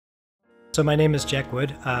So my name is Jack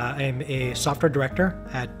Wood. I'm a software director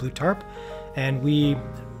at Blue Tarp, and we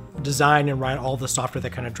design and write all the software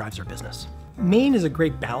that kind of drives our business. Maine is a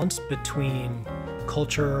great balance between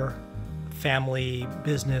culture, family,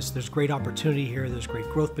 business. There's great opportunity here. There's great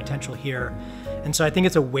growth potential here. And so I think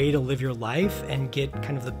it's a way to live your life and get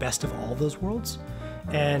kind of the best of all those worlds.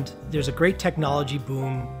 And there's a great technology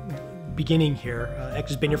boom beginning here.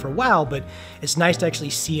 It's been here for a while, but it's nice to actually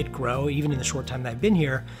see it grow, even in the short time that I've been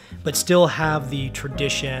here, but still have the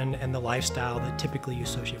tradition and the lifestyle that typically you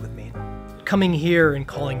associate with Maine. Coming here and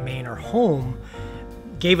calling Maine our home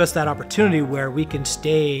gave us that opportunity where we can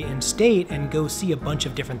stay in state and go see a bunch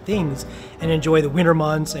of different things and enjoy the winter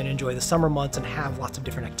months and enjoy the summer months and have lots of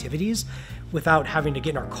different activities without having to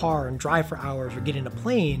get in our car and drive for hours or get in a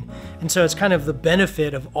plane. And so it's kind of the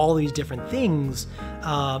benefit of all these different things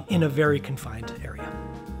in a very confined area.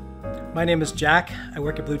 My name is Jack. I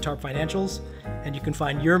work at Blue Tarp Financials, and you can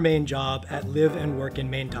find your Maine job at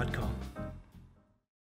liveandworkinmaine.com.